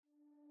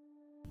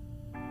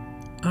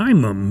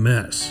I'm a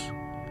mess.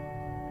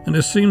 And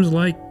it seems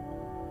like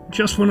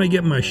just when I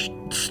get my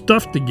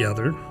stuff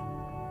together,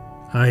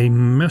 I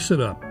mess it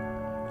up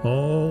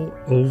all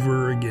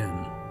over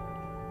again.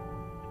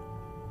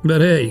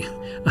 But hey,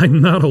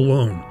 I'm not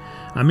alone.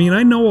 I mean,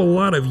 I know a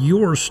lot of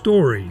your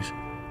stories,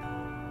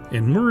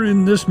 and we're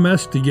in this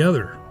mess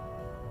together.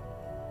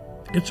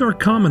 It's our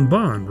common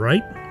bond,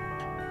 right?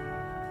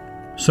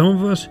 Some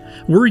of us,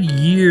 we're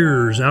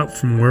years out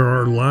from where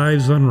our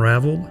lives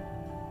unraveled,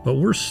 but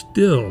we're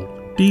still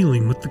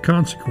dealing with the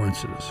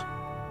consequences.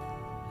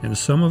 And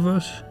some of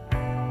us,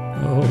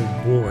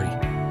 oh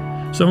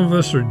boy, some of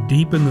us are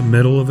deep in the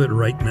middle of it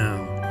right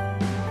now,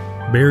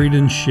 buried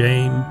in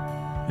shame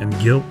and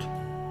guilt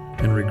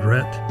and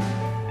regret.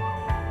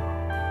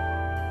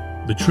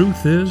 The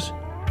truth is,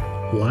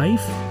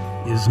 life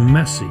is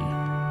messy.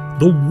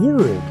 The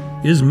world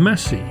is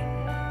messy,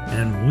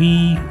 and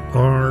we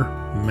are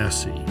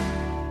messy.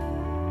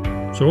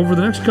 So over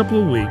the next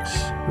couple of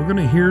weeks, we're going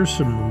to hear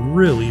some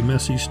really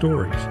messy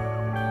stories.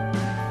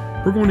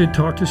 We're going to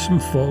talk to some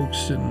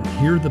folks and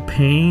hear the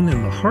pain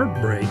and the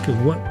heartbreak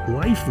of what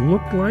life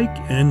looked like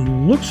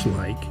and looks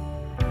like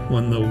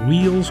when the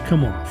wheels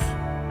come off.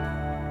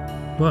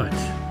 But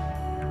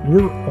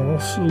we're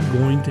also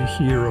going to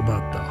hear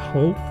about the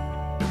hope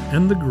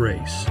and the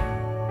grace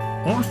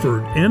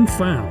offered and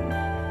found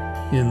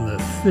in the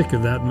thick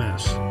of that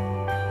mess.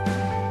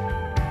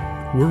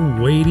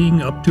 We're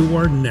wading up to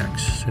our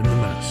necks in the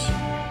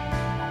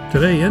mess.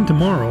 Today and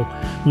tomorrow,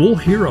 we'll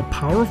hear a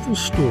powerful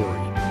story.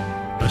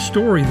 A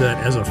story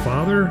that, as a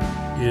father,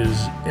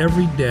 is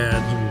every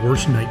dad's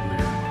worst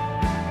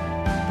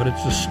nightmare. But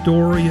it's a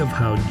story of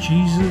how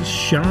Jesus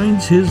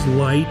shines his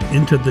light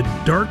into the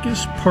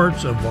darkest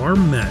parts of our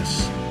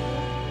mess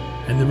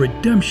and the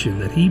redemption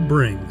that he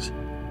brings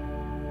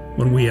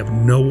when we have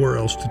nowhere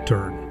else to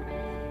turn.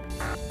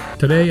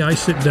 Today, I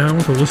sit down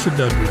with Alysa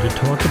Dudrey to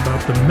talk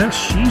about the mess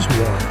she's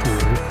walked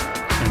through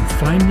and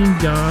finding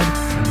God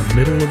in the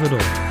middle of it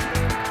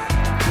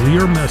all. We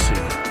are messy.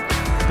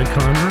 The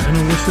Connor and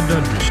Alysa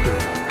Dudrey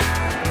story.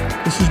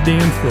 This is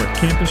Dan Foote,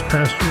 campus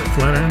pastor at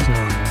Flatirons,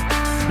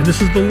 Longmont, and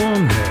this is The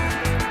Long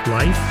Haul,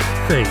 life,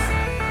 faith,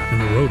 and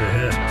the road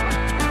ahead.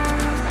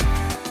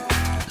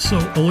 So,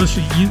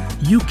 Alysa,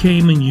 you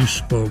came and you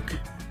spoke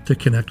to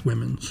Connect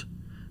Women's,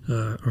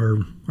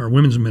 our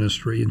women's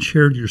ministry, and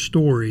shared your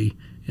story,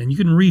 and you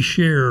can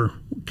reshare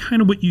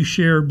kind of what you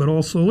shared, but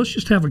also let's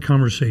just have a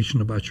conversation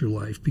about your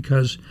life,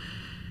 because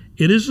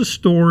it is a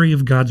story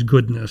of God's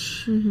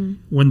goodness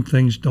when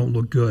things don't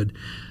look good.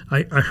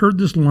 I heard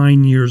this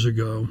line years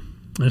ago,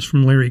 and it's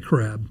from Larry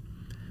Crabb,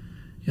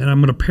 and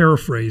I'm going to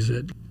paraphrase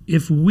it.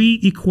 If we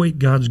equate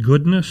God's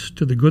goodness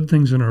to the good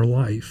things in our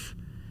life,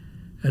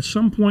 at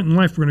some point in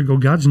life we're going to go,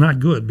 God's not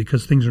good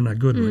because things are not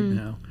good right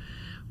now.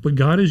 But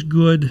God is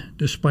good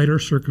despite our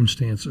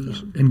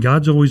circumstances, and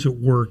God's always at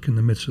work in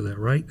the midst of that,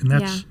 right? And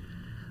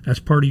that's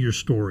part of your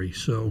story.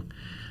 So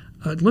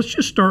let's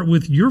just start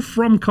with, you're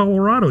from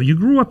Colorado. You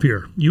grew up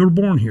here. You were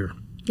born here.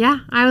 Yeah,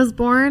 I was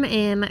born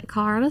in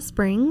Colorado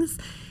Springs,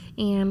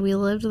 and we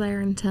lived there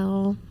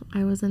until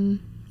I was in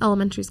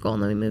elementary school,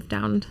 and then we moved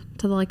down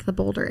to the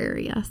Boulder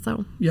area.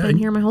 So been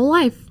here my whole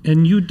life.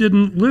 And you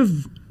didn't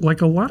live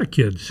like a lot of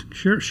kids.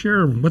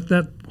 Share what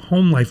that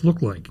home life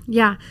looked like.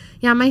 Yeah.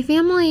 My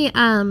family,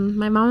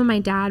 my mom and my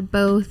dad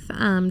both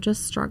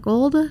just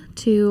struggled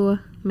to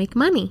make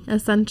money,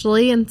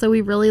 essentially, and so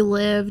we really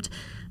lived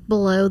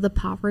below the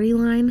poverty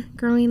line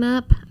growing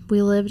up.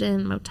 We lived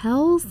in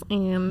motels,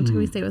 and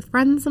we stayed with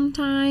friends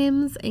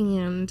sometimes,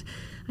 and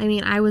I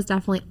mean, I was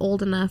definitely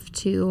old enough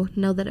to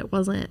know that it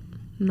wasn't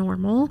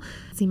normal.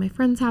 See my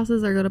friends'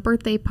 houses or go to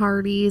birthday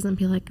parties and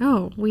be like,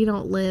 oh, we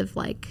don't live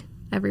like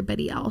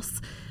everybody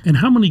else. And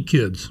how many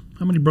kids?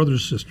 How many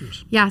brothers and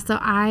sisters? Yeah, so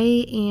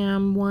I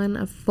am one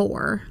of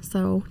 4,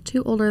 so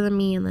 2 older than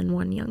me and then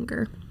 1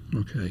 younger.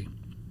 Okay.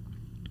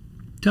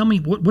 Tell me,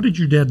 what did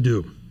your dad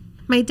do?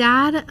 My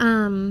dad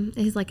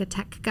is like a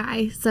tech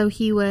guy, so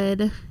he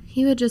would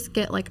just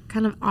get like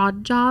kind of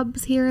odd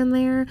jobs here and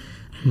there.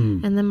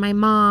 And then my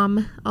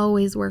mom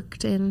always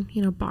worked in,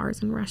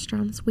 bars and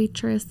restaurants,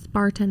 waitress,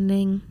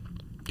 bartending.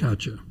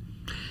 Gotcha.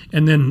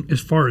 And then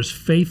as far as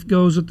faith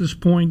goes at this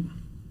point?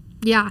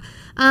 Yeah.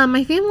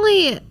 My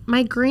family,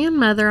 my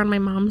grandmother on my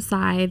mom's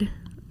side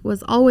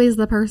was always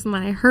the person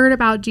that I heard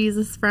about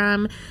Jesus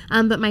from.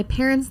 But my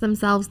parents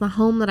themselves, the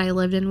home that I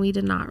lived in, we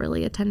did not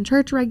really attend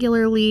church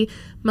regularly,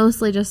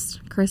 mostly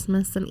just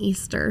Christmas and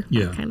Easter,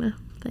 that kind of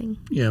thing.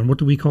 Yeah, and what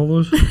do we call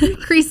those?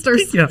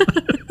 Creasters. Yeah.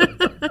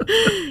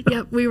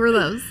 Yep, we were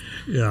those.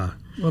 Yeah.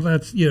 Well,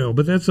 that's,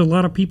 but that's a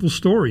lot of people's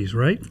stories,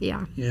 right?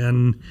 Yeah.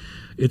 And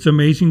it's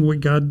amazing what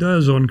God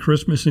does on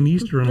Christmas and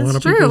Easter in a lot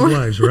of people's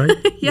lives, right?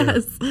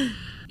 Yes. Yeah.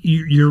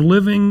 You're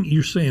living,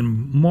 you're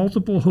saying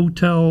multiple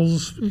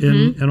hotels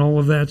and all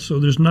of that, so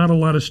there's not a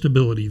lot of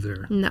stability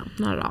there. No,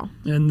 not at all.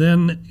 And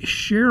then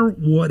share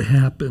what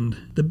happened,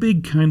 the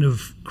big kind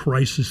of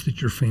crisis that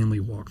your family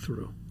walked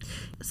through.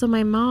 So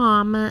my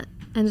mom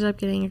ended up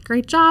getting a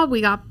great job.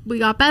 We got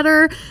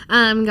better,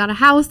 got a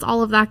house,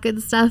 all of that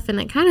good stuff. And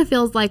it kind of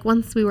feels like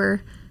once we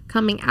were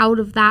coming out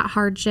of that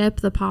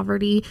hardship, the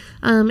poverty,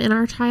 in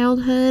our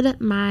childhood,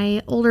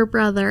 my older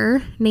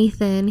brother,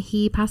 Nathan,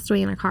 he passed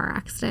away in a car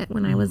accident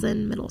when I was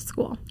in middle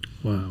school.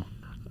 Wow.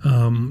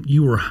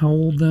 You were how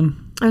old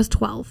then? I was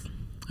 12.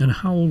 And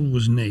how old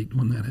was Nate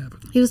when that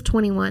happened? He was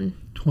 21.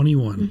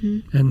 21.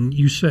 Mm-hmm. And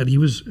you said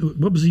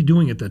what was he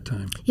doing at that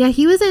time? Yeah,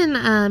 he was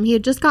he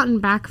had just gotten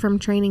back from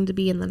training to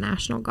be in the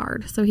National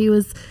Guard. So he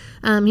was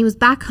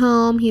back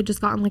home. He had just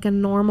gotten like a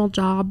normal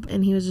job,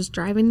 and he was just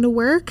driving to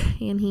work,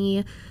 and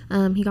he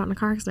got in a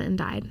car accident and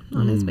died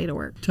on his way to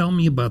work. Tell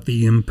me about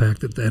the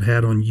impact that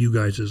had on you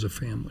guys as a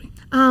family.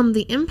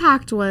 The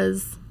impact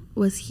was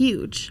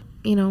huge.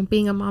 You know,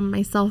 being a mom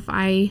myself,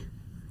 I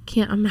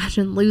can't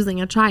imagine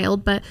losing a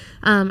child, but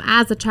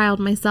as a child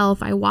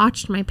myself, I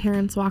watched my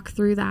parents walk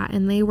through that,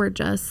 and they were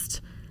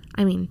just,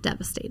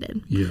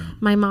 devastated. Yeah.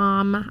 My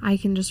mom, I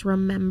can just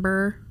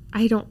remember,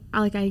 I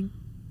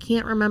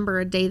can't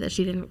remember a day that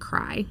she didn't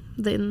cry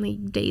in the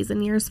days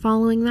and years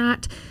following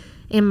that.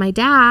 And my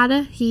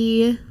dad,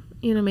 he,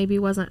 maybe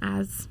wasn't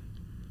as,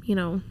 he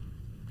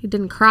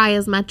didn't cry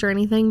as much or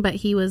anything, but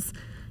he was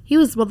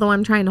the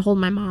one trying to hold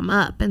my mom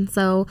up. And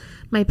so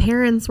my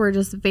parents were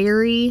just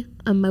very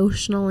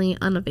emotionally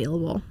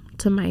unavailable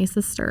to my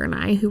sister and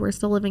I, who were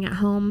still living at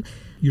home.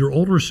 Your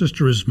older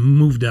sister has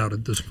moved out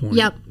at this point.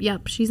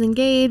 Yep. She's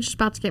engaged,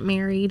 about to get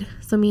married.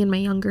 So me and my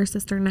younger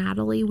sister,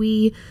 Natalie,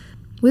 we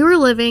were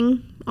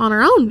living on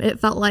our own. It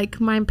felt like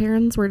my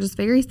parents were just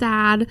very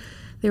sad.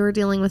 They were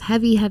dealing with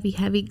heavy, heavy,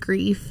 heavy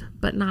grief,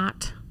 but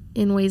not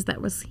in ways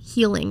that was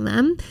healing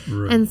them.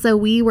 Right. And so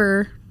we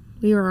were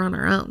on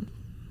our own.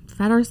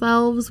 Fed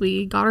ourselves,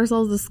 we got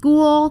ourselves to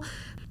school.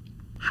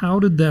 How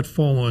did that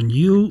fall on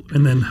you,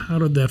 and then how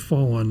did that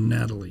fall on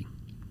Natalie?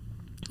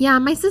 Yeah,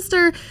 my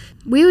sister,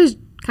 we always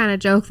kind of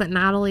joke that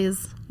Natalie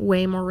is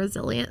way more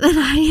resilient than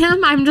I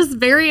am. I'm just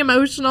very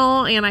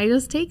emotional, and I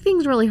just take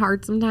things really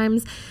hard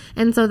sometimes.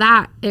 And so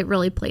it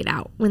really played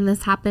out when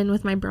this happened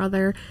with my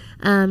brother.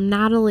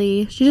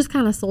 Natalie, she just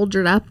kind of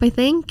soldiered up, I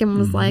think, and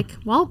was like,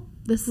 well,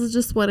 this is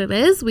just what it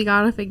is. We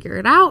got to figure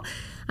it out.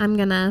 I'm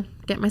going to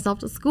get myself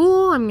to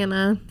school. I'm going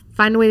to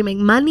find a way to make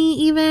money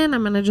even.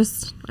 I'm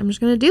just going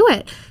to do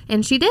it.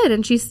 And she did.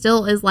 And she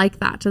still is like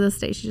that to this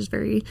day. She's just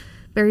very,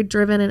 very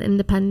driven and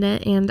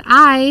independent. And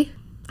I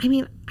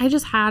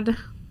just had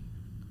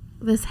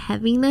this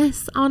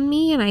heaviness on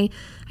me. And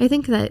I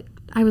think that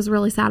I was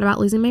really sad about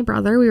losing my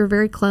brother. We were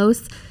very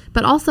close.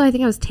 But also I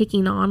think I was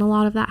taking on a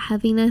lot of that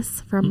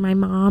heaviness from my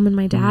mom and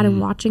my dad and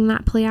watching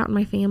that play out in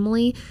my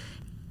family.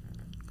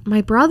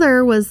 My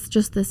brother was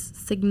just this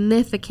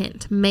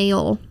significant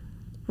male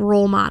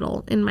role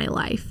model in my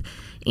life.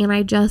 And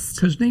I just...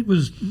 Because Nate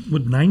was,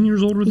 9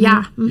 years older than you?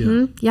 Yeah.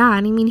 Mm-hmm, yeah.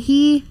 And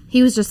he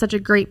was just such a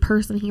great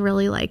person. He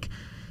really,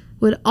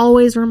 would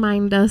always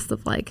remind us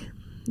of,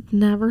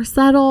 never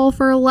settle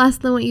for less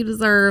than what you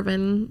deserve.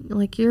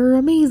 And, you're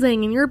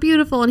amazing and you're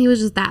beautiful. And he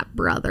was just that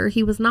brother.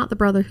 He was not the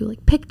brother who,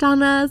 picked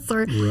on us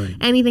or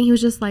anything. He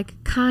was just,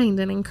 kind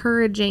and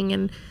encouraging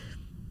and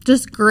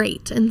just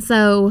great. And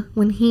so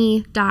when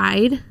he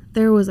died,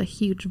 there was a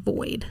huge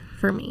void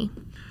for me.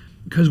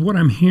 Because what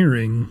I'm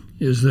hearing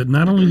is that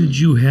not only did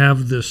you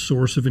have this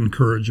source of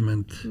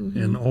encouragement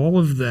and all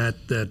of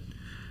that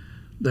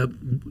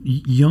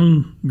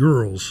young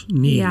girls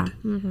need,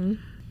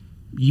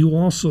 you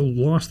also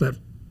lost that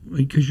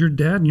because your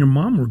dad and your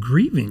mom were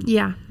grieving.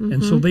 Yeah.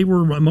 And so they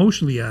were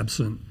emotionally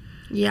absent.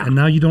 Yeah. And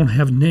now you don't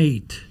have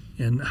Nate.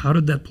 And how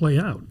did that play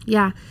out?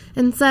 Yeah.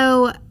 And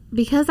so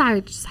because I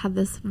just had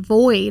this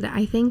void,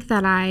 I think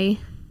that I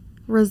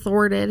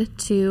resorted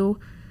to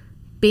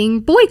being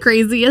boy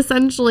crazy,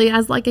 essentially,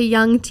 as a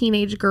young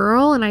teenage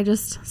girl. And I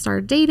just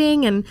started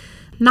dating and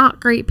not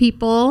great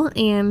people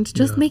and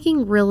just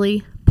making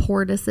really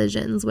poor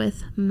decisions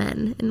with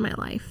men in my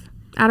life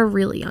at a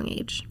really young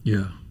age.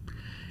 Yeah.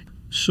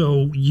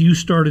 So you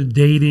started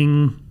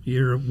dating,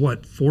 you're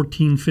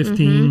 14,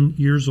 15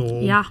 years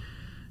old. Yeah.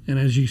 And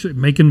as you said,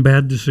 making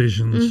bad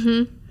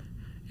decisions.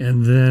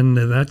 And then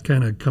that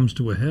kind of comes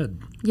to a head.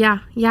 Yeah.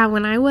 Yeah.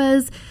 When I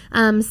was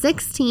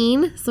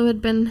 16, so it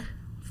had been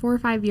 4 or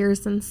 5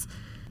 years since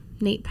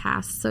Nate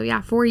passed.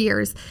 So 4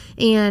 years.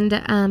 And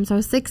so I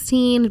was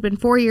 16. It had been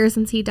 4 years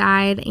since he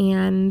died.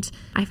 And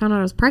I found out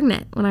I was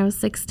pregnant when I was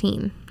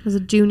 16. I was a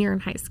junior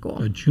in high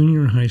school. A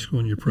junior in high school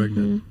and you're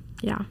pregnant.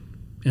 Yeah.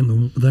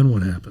 And then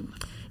what happened?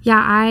 Yeah,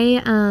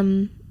 I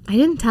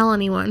didn't tell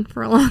anyone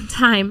for a long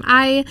time.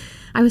 I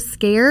was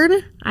scared.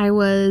 I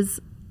was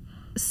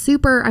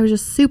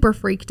just super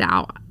freaked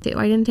out.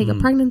 I didn't take a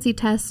pregnancy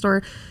test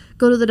or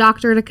go to the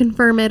doctor to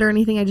confirm it or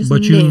anything. I just knew.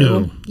 But you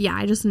knew. Yeah,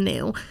 I just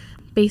knew.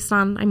 Based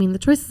on, the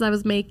choices I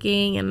was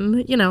making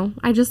and,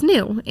 I just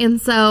knew.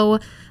 And so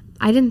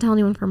I didn't tell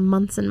anyone for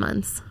months and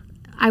months.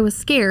 I was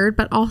scared,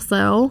 but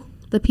also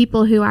the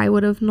people who I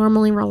would have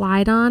normally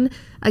relied on,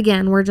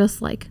 again, were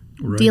just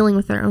dealing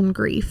with their own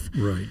grief.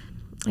 Right.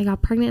 I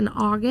got pregnant in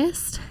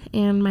August,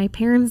 and my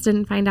parents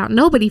didn't find out.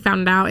 Nobody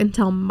found out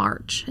until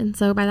March. And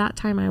so by that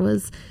time I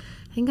was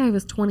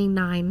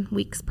 29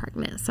 weeks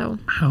pregnant. So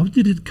how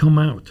did it come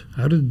out?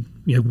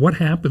 What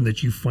happened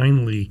that you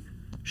finally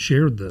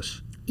shared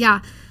this.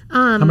 Yeah.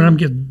 I mean,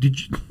 did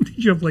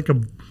you have like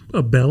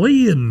a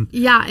belly? And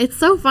yeah, it's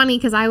so funny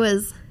because I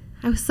was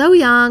so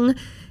young.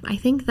 I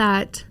think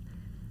that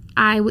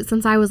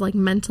since I was like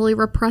mentally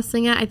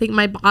repressing it, I think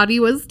my body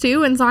was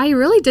too. And so I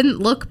really didn't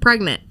look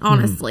pregnant,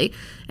 honestly.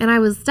 And I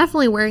was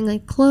definitely wearing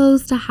like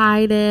clothes to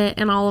hide it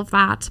and all of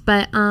that.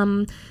 But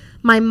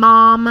my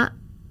mom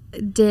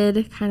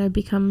did kind of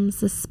become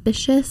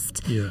suspicious.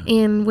 Yeah.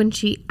 And when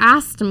she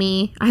asked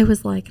me, I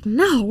was like,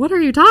 no, what are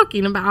you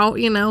talking about?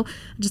 I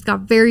just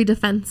got very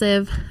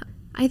defensive.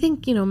 I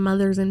think,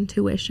 mother's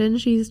intuition,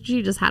 she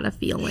just had a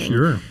feeling.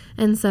 Sure.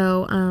 And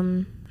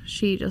so,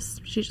 she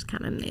just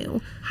kind of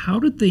knew. How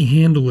did they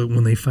handle it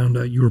when they found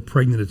out you were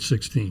pregnant at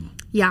 16?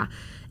 Yeah.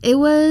 It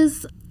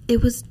was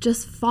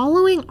just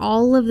following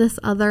all of this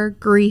other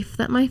grief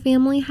that my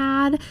family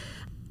had.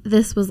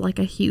 This was like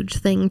a huge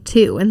thing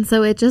too. And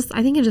so I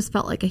think it just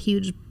felt like a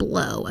huge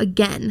blow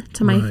again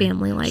to my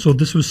family. Like, so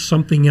this was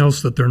something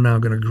else that they're now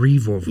going to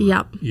grieve over.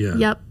 Yep. Yeah.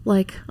 Yep.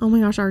 Like, oh my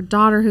gosh, our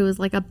daughter, who is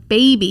like a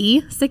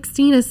baby,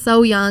 16 is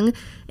so young,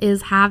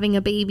 is having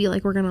a baby.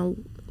 Like, we're going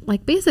to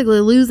like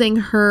basically losing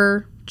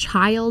her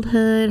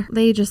childhood.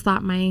 They just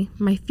thought my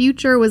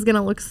future was going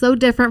to look so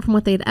different from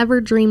what they'd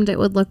ever dreamed it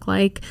would look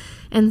like.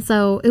 And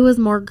so it was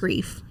more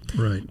grief.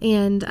 Right.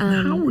 And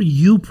how were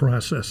you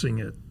processing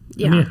it?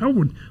 Yeah. I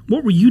mean,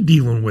 what were you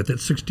dealing with at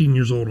 16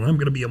 years old and I'm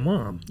going to be a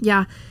mom?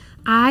 Yeah.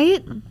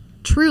 I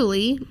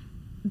truly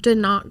did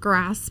not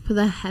grasp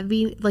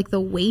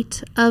the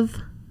weight of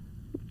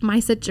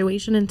my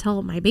situation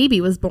until my baby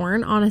was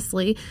born,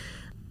 honestly.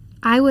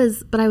 I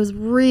was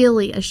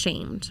really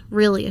ashamed.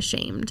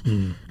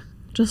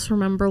 Just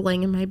remember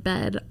laying in my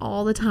bed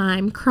all the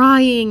time,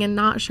 crying and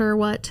not sure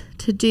what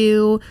to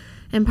do.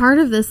 And part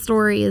of this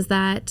story is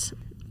that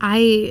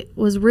I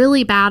was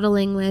really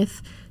battling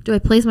with, do I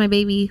place my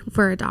baby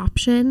for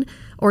adoption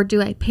or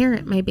do I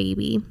parent my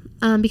baby?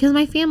 Because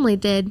my family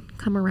did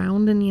come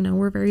around and,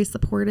 were very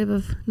supportive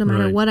of no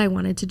matter what I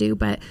wanted to do.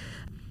 But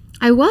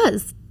I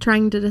was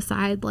trying to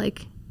decide,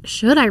 like,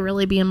 should I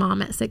really be a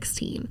mom at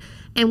 16?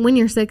 And when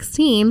you're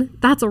 16,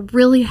 that's a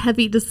really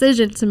heavy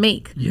decision to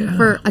make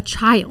for a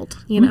child,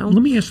 Let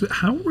me ask you,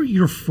 how were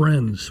your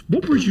friends?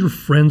 What was your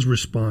friends'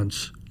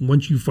 response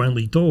once you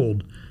finally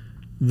told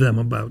them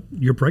about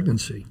your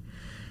pregnancy?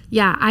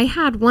 Yeah, I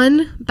had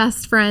one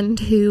best friend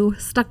who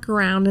stuck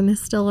around and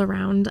is still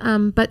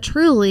around. But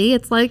truly,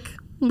 it's like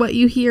what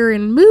you hear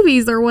in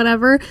movies or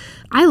whatever.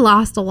 I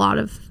lost a lot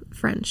of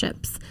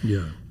friendships.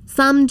 Yeah.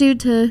 Some due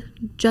to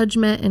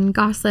judgment and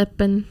gossip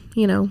and,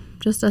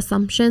 just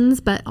assumptions,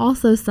 but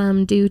also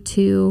some due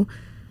to,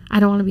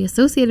 I don't want to be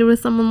associated with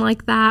someone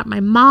like that.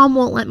 My mom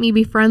won't let me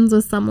be friends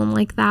with someone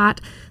like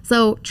that.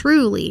 So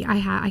truly,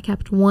 I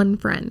kept one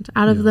friend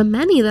out of the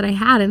many that I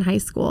had in high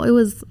school. It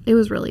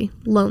was really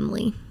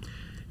lonely.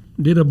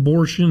 Did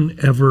abortion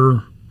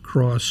ever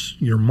cross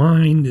your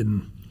mind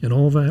and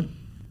all that?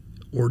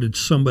 Or did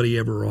somebody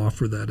ever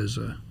offer that as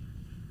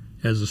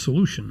a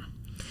solution?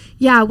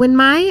 Yeah, when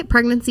my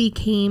pregnancy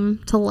came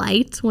to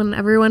light, when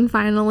everyone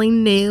finally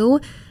knew,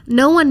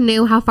 no one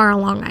knew how far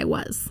along I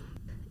was.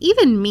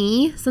 Even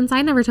me, since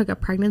I never took a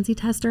pregnancy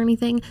test or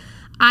anything,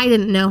 I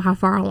didn't know how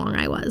far along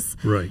I was.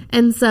 Right.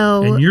 And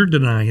so... And you're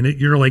denying it.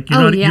 You're like,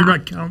 you're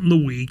not counting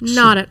the weeks.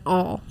 Not at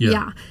all.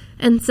 Yeah.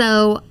 And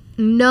so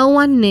no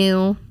one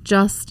knew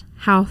just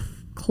how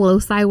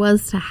close I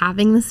was to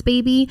having this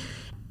baby.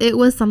 It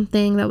was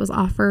something that was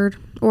offered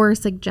or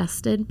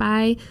suggested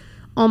by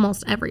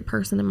almost every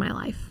person in my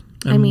life.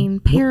 I mean,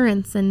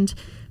 parents and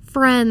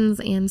friends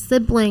and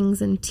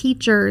siblings and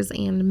teachers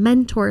and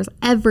mentors,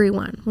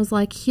 everyone was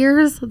like,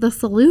 here's the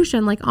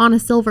solution, like on a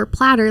silver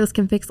platter. This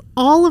can fix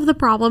all of the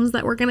problems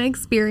that we're going to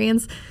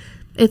experience.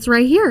 It's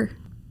right here.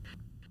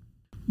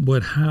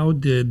 But how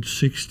did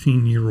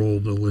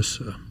 16-year-old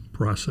Alysa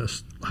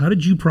process? How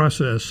did you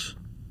process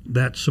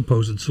that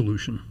supposed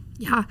solution?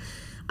 Yeah,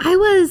 I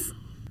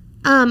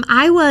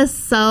was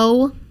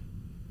so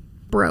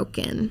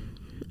broken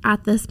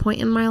at this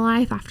point in my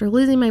life after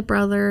losing my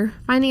brother,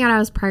 finding out I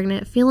was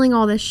pregnant, feeling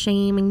all this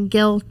shame and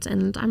guilt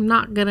and I'm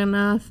not good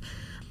enough.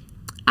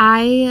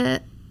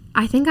 I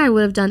think I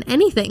would have done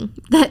anything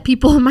that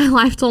people in my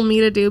life told me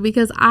to do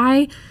because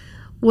I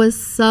was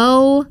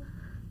so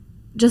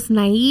just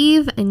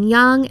naive and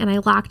young and I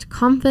lacked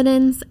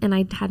confidence and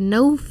I had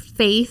no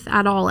faith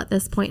at all at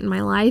this point in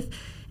my life.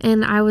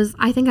 And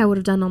I think I would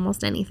have done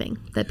almost anything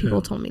that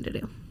people told me to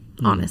do,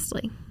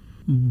 honestly.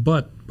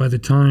 But by the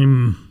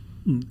time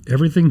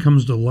everything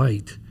comes to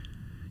light,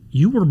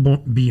 you were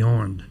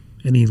beyond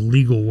any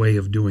legal way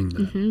of doing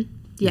that. Mm-hmm.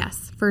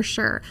 Yes, for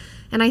sure.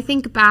 And I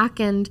think back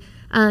and,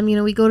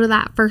 we go to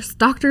that first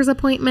doctor's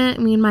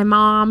appointment, me and my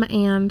mom,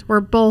 and we're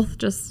both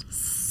just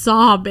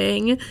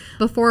sobbing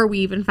before we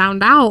even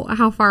found out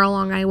how far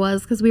along I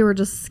was because we were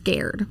just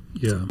scared.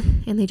 Yeah.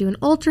 And they do an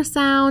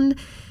ultrasound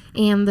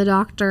and the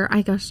doctor,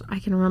 I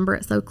can remember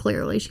it so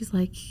clearly. She's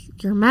like,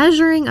 you're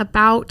measuring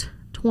about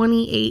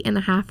 28 and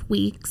a half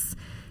weeks.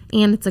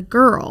 And it's a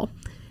girl.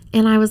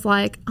 And I was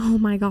like, oh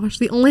my gosh,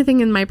 the only thing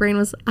in my brain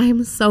was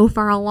I'm so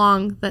far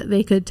along that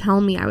they could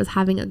tell me I was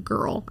having a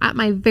girl at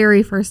my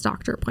very first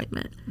doctor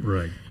appointment.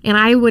 Right. And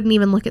I wouldn't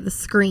even look at the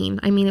screen.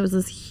 I mean, it was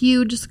this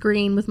huge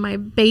screen with my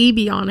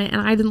baby on it,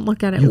 and I didn't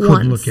look at it once. You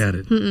couldn't look at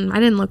it? I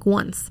didn't look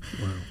once.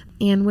 Wow.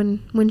 And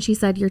when she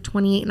said, you're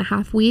 28 and a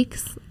half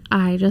weeks,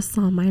 I just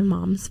saw my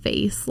mom's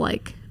face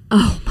like,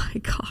 oh my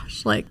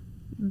gosh, like,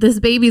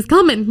 this baby's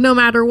coming no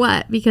matter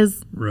what,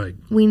 because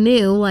we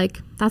knew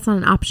like that's not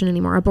an option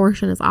anymore.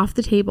 Abortion is off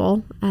the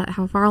table at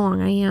how far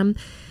along I am.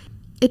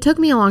 It took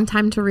me a long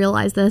time to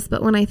realize this,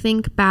 but when I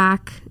think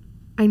back,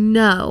 I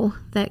know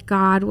that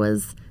God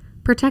was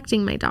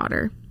protecting my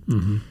daughter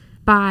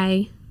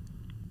by,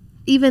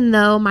 even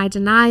though my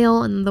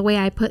denial and the way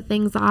I put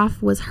things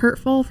off was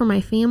hurtful for my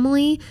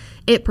family,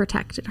 it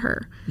protected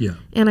her. Yeah.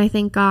 And I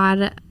think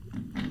God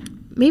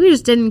maybe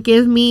just didn't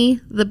give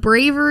me the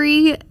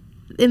bravery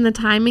in the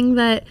timing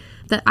that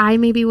I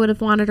maybe would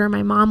have wanted or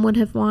my mom would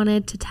have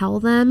wanted to tell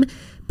them.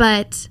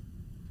 But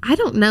I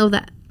don't know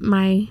that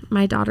my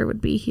daughter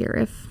would be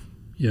here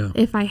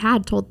if I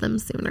had told them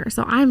sooner.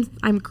 So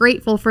I'm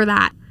grateful for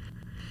that.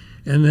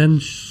 And then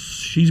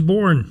she's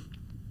born.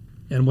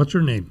 And what's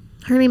her name?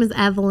 Her name is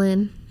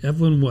Evelyn.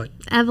 Evelyn what?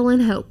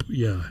 Evelyn Hope.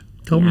 Yeah.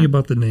 Tell me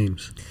about the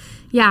names.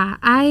 Yeah,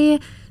 I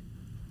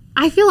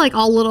feel like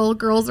all little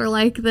girls are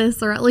like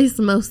this, or at least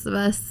most of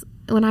us.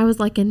 When I was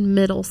like in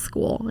middle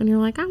school and you're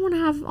like, I want to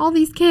have all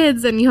these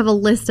kids, and you have a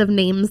list of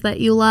names that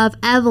you love.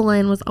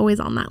 Evelyn was always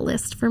on that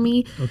list for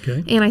me.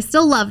 Okay. And I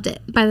still loved it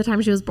by the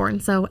time she was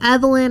born. So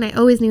Evelyn, I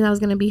always knew that was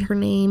going to be her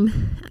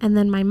name. And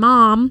then my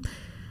mom,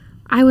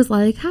 I was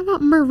like, how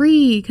about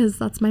Marie? Because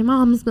that's my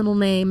mom's middle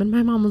name. And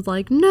my mom was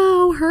like,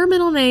 no, her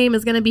middle name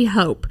is going to be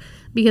Hope,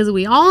 because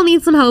we all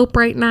need some hope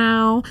right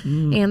now.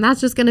 And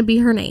that's just going to be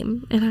her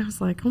name. And I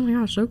was like, oh my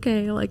gosh,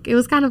 okay. Like, it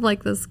was kind of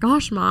like this,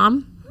 gosh,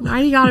 Mom, why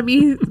do you got to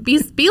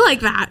be like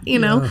that, you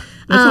know?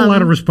 That's a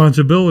lot of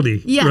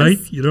responsibility, right?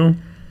 You know?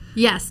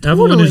 Yes,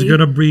 totally. Evelyn is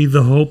going to be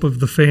the hope of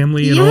the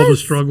family and all the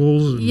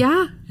struggles. And,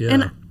 yeah.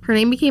 And her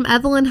name became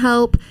Evelyn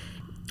Hope.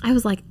 I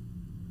was like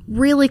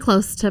really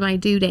close to my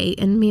due date,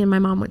 and me and my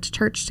mom went to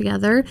church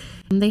together.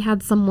 And they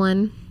had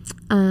someone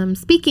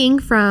speaking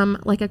from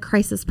like a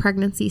crisis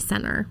pregnancy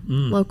center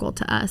local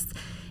to us.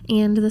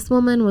 And this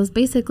woman was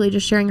basically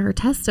just sharing her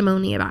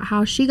testimony about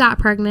how she got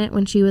pregnant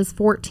when she was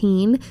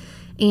 14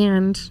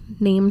 and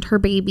named her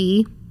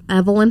baby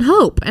Evelyn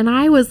Hope. And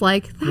I was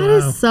like, that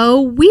is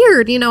so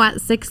weird. You know, at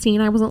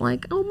 16, I wasn't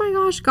like, oh my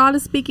gosh, God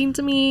is speaking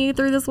to me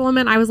through this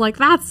woman. I was like,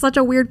 that's such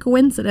a weird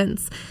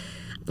coincidence.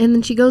 And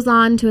then she goes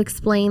on to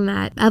explain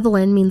that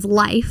Evelyn means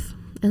life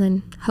and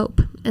then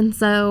hope. And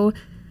so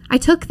I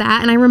took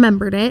that and I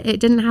remembered it. It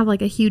didn't have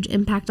like a huge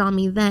impact on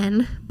me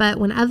then. But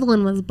when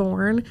Evelyn was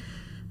born,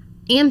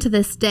 and to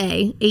this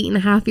day,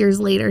 8.5 years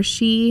later,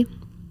 she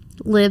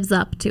lives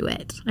up to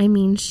it. I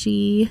mean,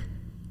 she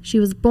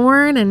was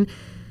born, and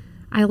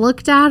I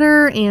looked at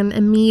her, and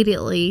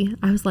immediately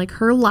I was like,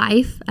 her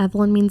life,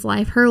 Evelyn means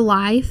life, her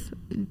life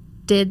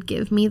did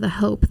give me the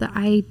hope that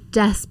I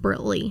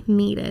desperately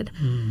needed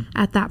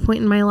at that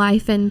point in my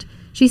life. And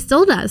she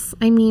still does.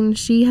 I mean,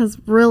 she has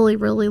really,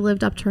 really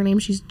lived up to her name.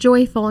 She's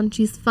joyful, and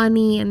she's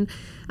funny, and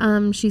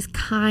she's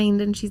kind,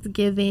 and she's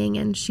giving,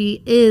 and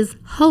she is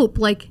hope,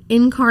 like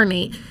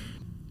incarnate.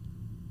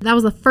 That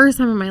was the first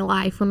time in my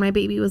life when my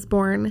baby was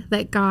born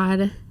that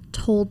God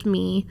told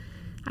me,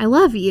 I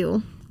love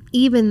you,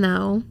 even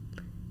though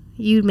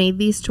you made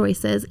these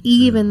choices,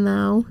 even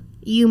though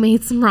you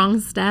made some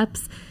wrong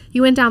steps,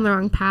 you went down the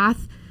wrong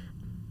path.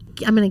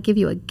 I'm going to give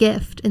you a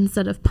gift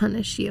instead of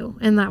punish you.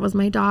 And that was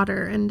my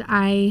daughter. And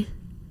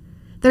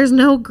there's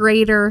no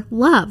greater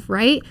love,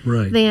 right?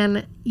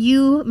 Than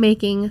you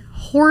making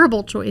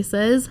horrible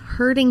choices,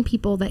 hurting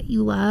people that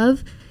you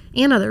love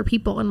and other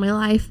people in my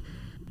life.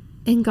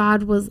 And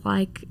God was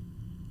like,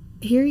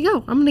 here you go.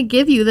 I'm going to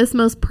give you this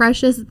most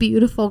precious,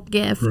 beautiful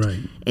gift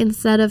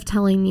instead of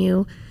telling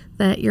you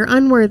that you're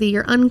unworthy,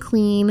 you're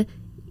unclean,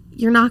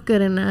 you're not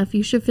good enough,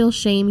 you should feel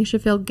shame, you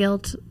should feel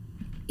guilt.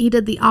 He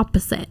did the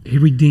opposite. He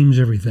redeems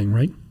everything,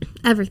 right?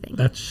 Everything.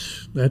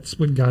 That's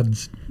what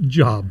God's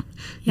job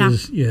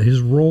is. Yeah,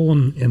 his role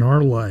in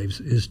our lives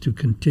is to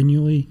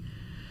continually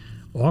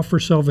offer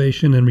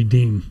salvation and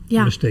redeem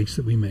the mistakes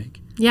that we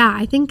make. Yeah,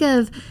 I think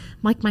of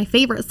like my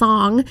favorite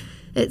song.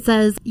 It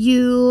says,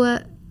 you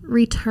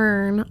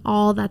return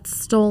all that's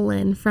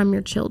stolen from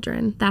your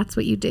children. That's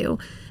what you do.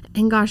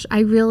 And gosh, I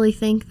really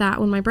think that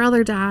when my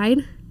brother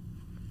died,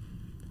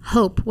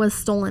 hope was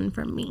stolen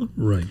from me.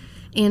 Right.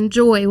 And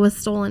joy was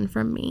stolen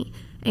from me.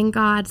 And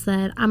God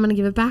said, I'm going to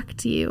give it back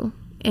to you.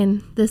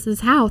 And this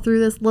is how, through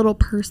this little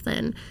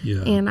person.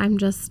 Yeah. And I'm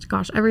just,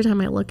 gosh, every time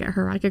I look at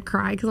her, I could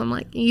cry because I'm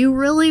like, you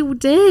really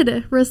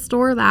did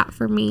restore that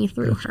for me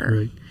through her.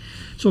 Great.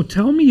 So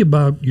tell me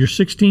about, you're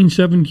 16,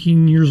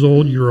 17 years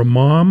old. You're a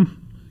mom,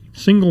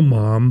 single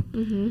mom.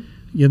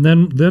 And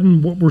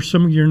then what were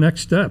some of your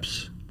next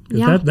steps?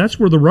 That's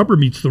where the rubber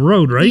meets the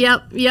road, right?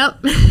 Yep. Yeah,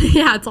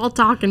 it's all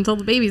talk until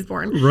the baby's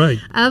born. Right.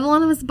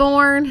 Evelyn was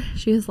born.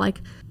 She was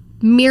like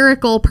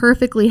miracle,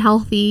 perfectly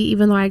healthy,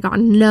 even though I got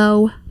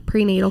no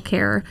prenatal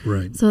care.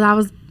 Right. So that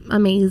was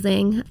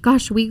amazing.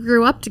 Gosh, we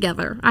grew up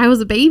together. I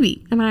was a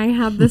baby and I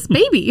had this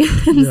baby.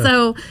 And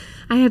so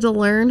I had to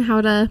learn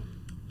how to,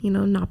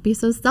 not be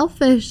so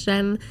selfish.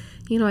 And,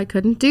 I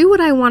couldn't do what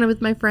I wanted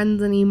with my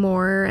friends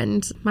anymore.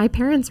 And my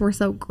parents were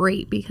so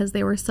great because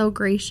they were so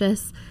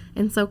gracious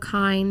and so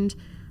kind,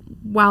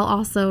 while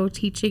also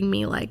teaching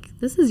me, like,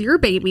 this is your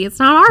baby. It's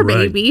not our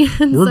baby.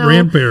 And we're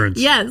grandparents.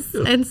 Yes.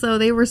 And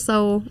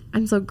so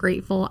I'm so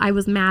grateful. I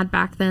was mad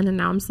back then, and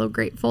now I'm so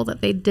grateful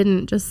that they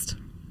didn't just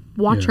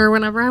watch her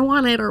whenever I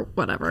wanted or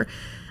whatever.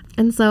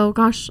 And so,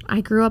 gosh, I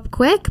grew up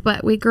quick,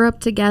 but we grew up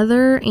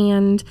together.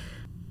 And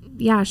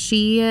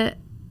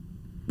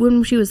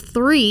when she was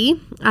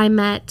 3, I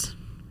met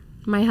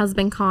my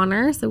husband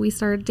Connor. So we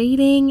started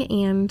dating,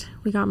 and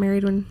we got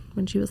married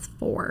when she was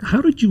 4. How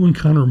did you and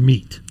Connor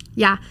meet?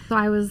 Yeah. So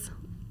I was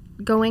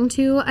going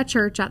to a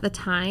church at the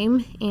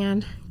time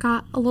and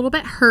got a little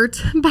bit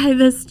hurt by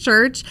this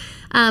church.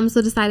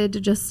 So decided to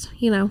just,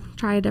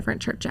 try a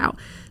different church out.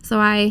 So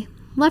I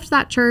left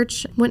that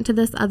church, went to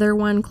this other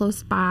one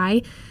close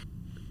by.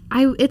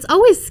 It's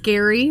always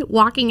scary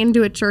walking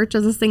into a church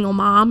as a single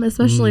mom,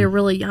 especially a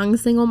really young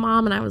single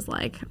mom. And I was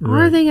like,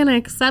 are they going to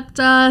accept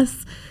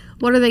us?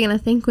 What are they going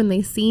to think when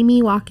they see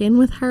me walk in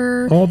with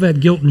her? All that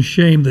guilt and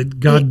shame that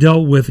God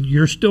dealt with,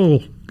 you're still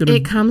going to...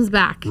 It comes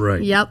back.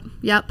 Right.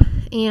 Yep.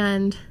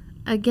 And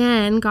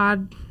again,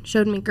 God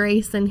showed me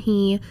grace, and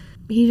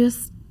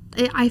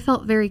I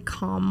felt very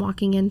calm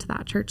walking into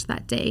that church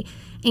that day.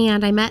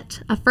 And I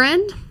met a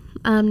friend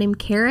named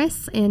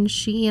Karis, and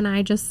she and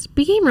I just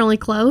became really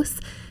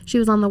close. She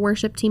was on the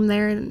worship team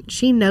there, and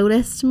she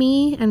noticed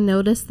me and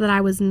noticed that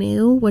I was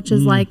new, which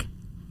is like,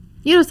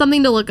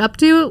 something to look up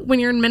to when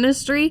you're in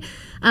ministry.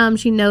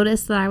 She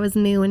noticed that I was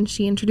new, and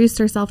she introduced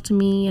herself to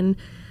me and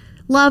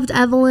loved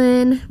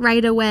Evelyn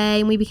right away.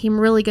 And we became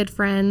really good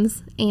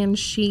friends. And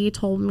she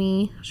told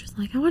me, she was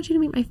like, I want you to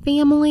meet my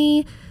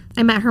family.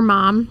 I met her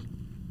mom,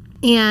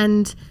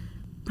 and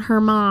her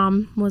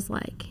mom was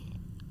like,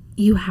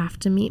 you have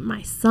to meet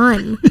my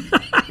son.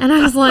 And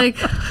I was like,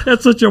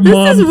 that's such a mom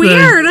thing. This is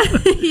weird.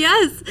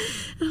 Yes.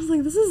 I was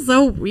like, this is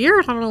so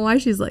weird. I don't know why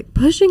she's like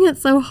pushing it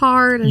so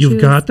hard. And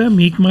you've got to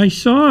meet my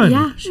son.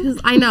 Yeah,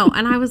 I know.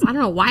 And I don't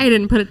know why I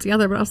didn't put it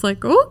together, but I was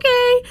like,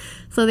 okay.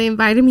 So they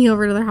invited me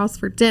over to their house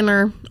for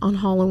dinner on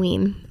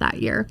Halloween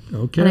that year.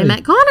 Okay. And I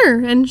met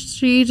Connor, and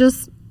she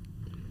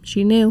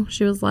knew.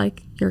 She was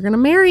like, you're going to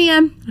marry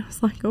him. And I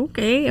was like,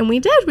 okay. And we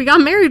did. We got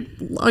married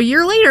a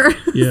year later.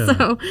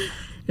 Yeah.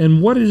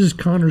 And what is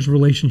Connor's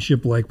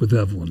relationship like with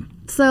Evelyn?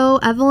 So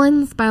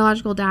Evelyn's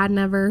biological dad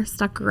never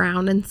stuck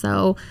around, and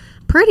so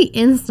pretty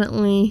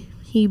instantly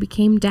he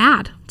became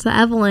dad to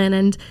Evelyn,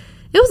 and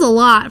it was a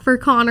lot for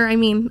Connor. I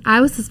mean,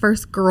 I was his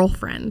first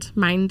girlfriend,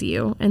 mind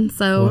you, and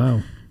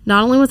so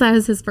not only was I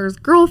his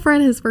first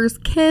girlfriend, his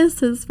first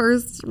kiss, his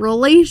first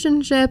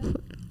relationship,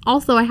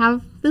 also I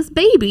have this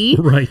baby.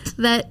 Right.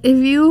 That if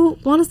you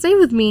want to stay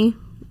with me,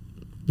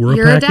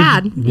 you're a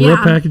dad. We're a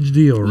package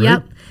deal, right?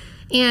 Yep.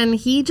 And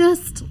he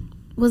just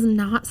was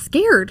not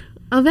scared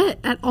of it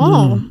at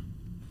all.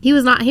 He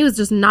was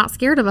just not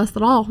scared of us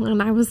at all.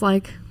 And I was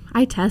like,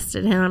 I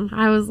tested him.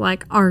 I was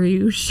like, are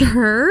you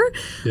sure?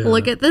 Yeah.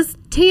 Look at this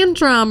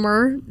tantrum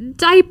or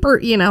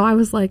diaper. I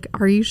was like,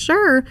 are you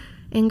sure?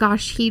 And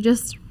gosh, he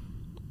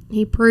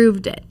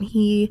proved it.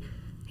 He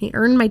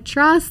earned my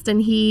trust,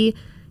 and he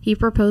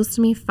proposed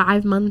to me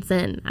 5 months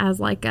in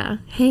as like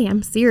hey,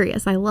 I'm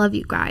serious. I love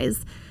you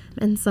guys.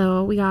 And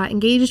so we got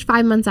engaged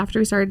 5 months after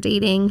we started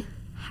dating,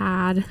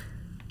 had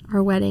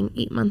our wedding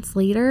 8 months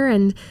later,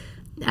 and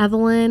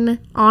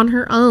Evelyn on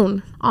her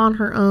own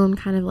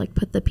kind of like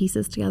put the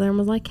pieces together and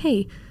was like,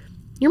 hey,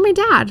 you're my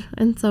dad.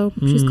 And so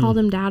she's called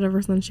him dad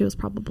ever since she was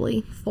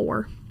probably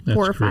 4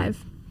 or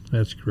 5.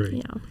 That's great.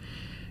 Yeah.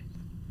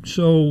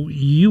 So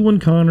you and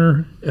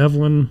Connor,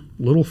 Evelyn,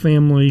 little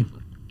family,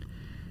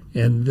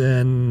 and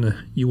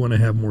then you want to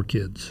have more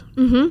kids.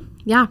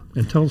 Yeah.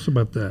 And tell us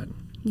about that.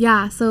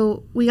 Yeah,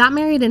 so we got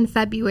married in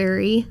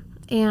February,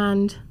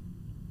 and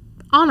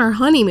on our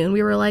honeymoon,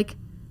 we were like,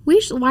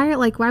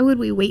 why would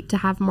we wait to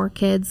have more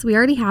kids? We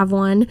already have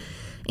one,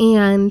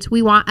 and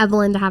we want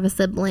Evelyn to have a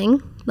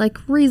sibling, like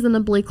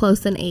reasonably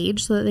close in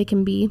age, so that they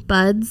can be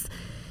buds.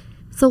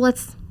 So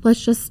let's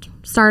just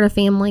start a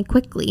family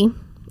quickly.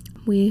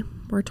 We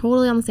were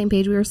totally on the same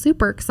page. We were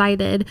super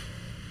excited.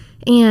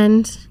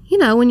 And,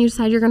 when you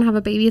decide you're going to have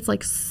a baby,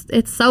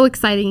 it's so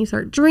exciting. You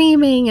start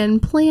dreaming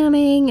and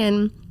planning,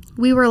 and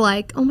we were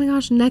like, oh my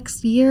gosh,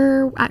 next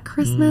year at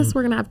Christmas,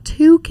 we're going to have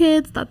 2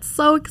 kids. That's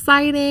so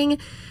exciting.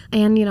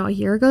 And, a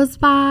year goes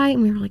by,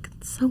 and we were like,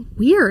 it's so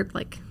weird,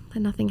 like, that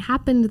nothing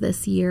happened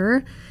this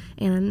year.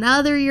 And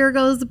another year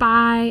goes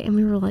by, and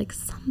we were like,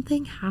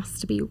 something has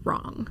to be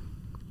wrong.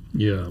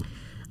 Yeah.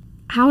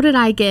 How did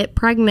I get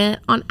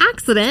pregnant on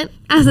accident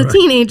as a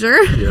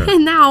teenager? Yeah.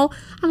 And now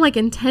I'm like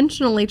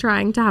intentionally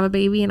trying to have a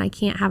baby, and I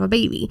can't have a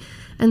baby.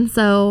 And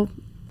so,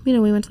 we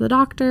went to the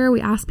doctor,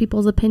 we asked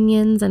people's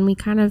opinions, and we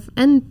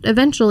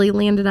eventually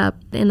landed up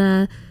in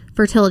a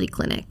fertility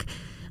clinic.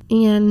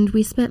 And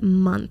we spent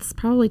months,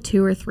 probably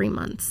 2 or 3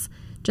 months,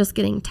 just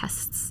getting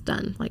tests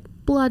done, like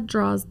blood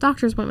draws,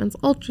 doctor's appointments,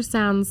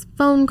 ultrasounds,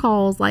 phone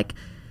calls, like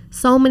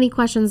so many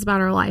questions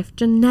about our life,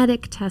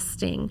 genetic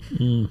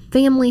testing,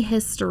 family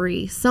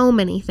history, so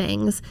many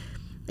things.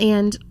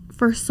 And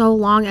for so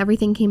long,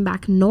 everything came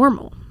back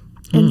normal.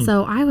 And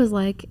so I was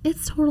like,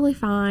 it's totally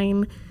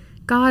fine.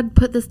 God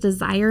put this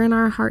desire in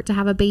our heart to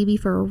have a baby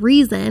for a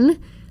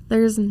reason.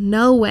 There's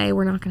no way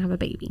we're not going to have a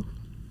baby.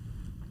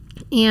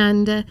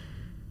 And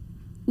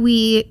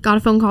we got a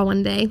phone call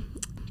one day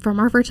from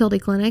our fertility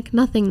clinic.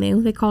 Nothing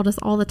new. They called us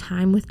all the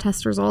time with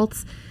test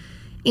results.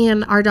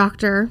 And our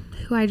doctor,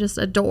 who I just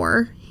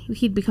adore,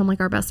 he'd become like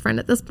our best friend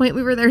at this point.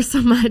 We were there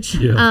so much.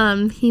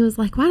 Yeah. He was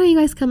like, why don't you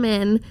guys come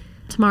in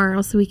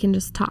tomorrow so we can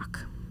just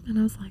talk? And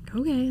I was like,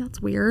 okay,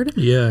 that's weird.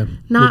 Yeah.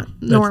 Not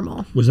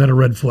normal. Was that a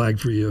red flag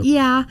for you?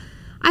 Yeah.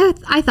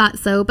 I thought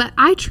so. But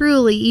I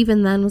truly,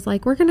 even then, was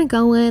like, we're going to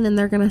go in and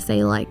they're going to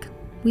say, like,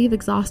 we've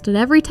exhausted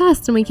every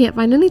test and we can't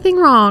find anything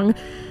wrong.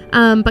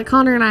 But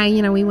Connor and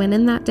I, we went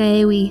in that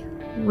day. We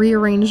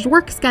rearranged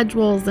work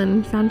schedules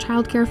and found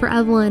childcare for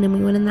Evelyn. And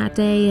we went in that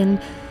day, and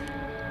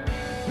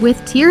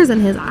with tears in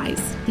his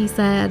eyes, he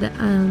said,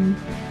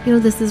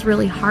 this is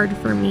really hard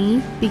for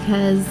me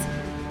because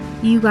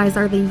you guys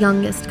are the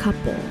youngest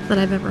couple that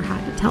I've ever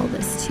had to tell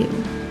this to.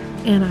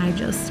 And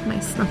my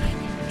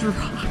stomach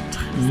dropped.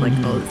 I was like,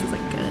 oh, this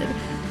isn't good.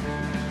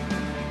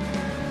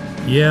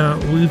 Yeah,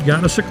 we've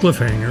got us a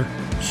cliffhanger.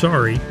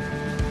 Sorry.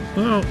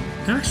 Well,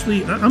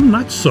 actually, I'm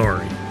not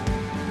sorry.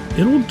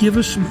 It'll give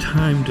us some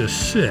time to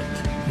sit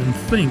and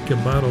think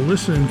about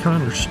Alysa and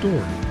Connor's story.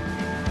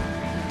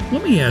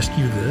 Let me ask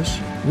you this.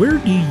 Where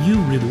do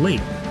you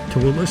relate to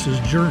Alyssa's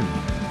journey?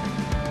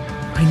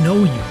 I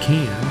know you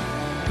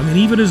can.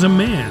 Even as a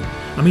man,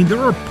 there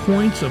are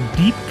points of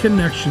deep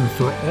connection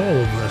for all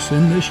of us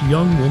in this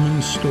young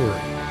woman's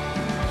story.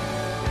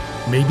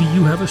 Maybe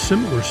you have a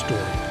similar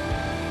story.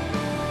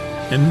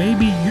 And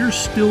maybe you're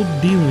still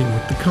dealing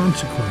with the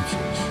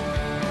consequences.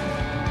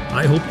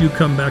 I hope you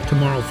come back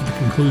tomorrow for the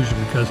conclusion,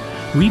 because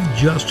we've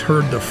just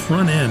heard the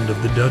front end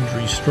of the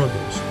Dudrey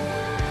struggles.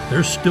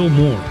 There's still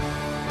more.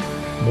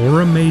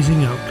 More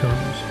amazing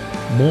outcomes,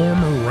 more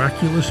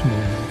miraculous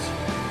moments,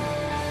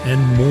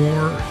 and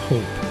more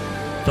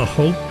hope. The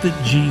hope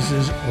that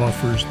Jesus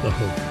offers the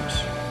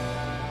hopeless.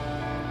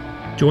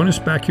 Join us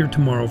back here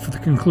tomorrow for the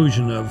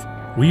conclusion of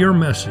We Are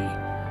Messy,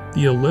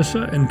 the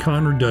Alysa and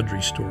Connor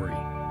Dudrey story.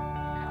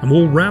 And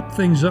we'll wrap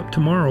things up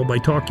tomorrow by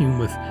talking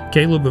with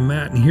Caleb and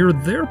Matt and hear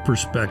their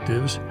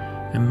perspectives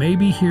and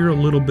maybe hear a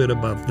little bit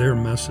about their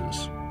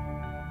messes.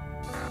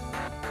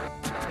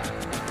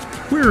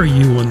 Where are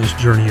you on this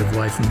journey of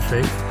life and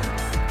faith?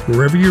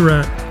 Wherever you're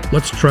at,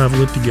 let's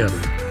travel it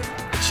together.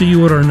 See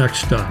you at our next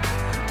stop.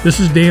 This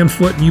is Dan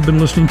Foote, and you've been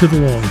listening to The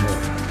Long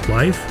Haul.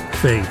 Life,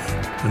 faith,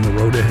 and the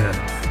road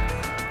ahead.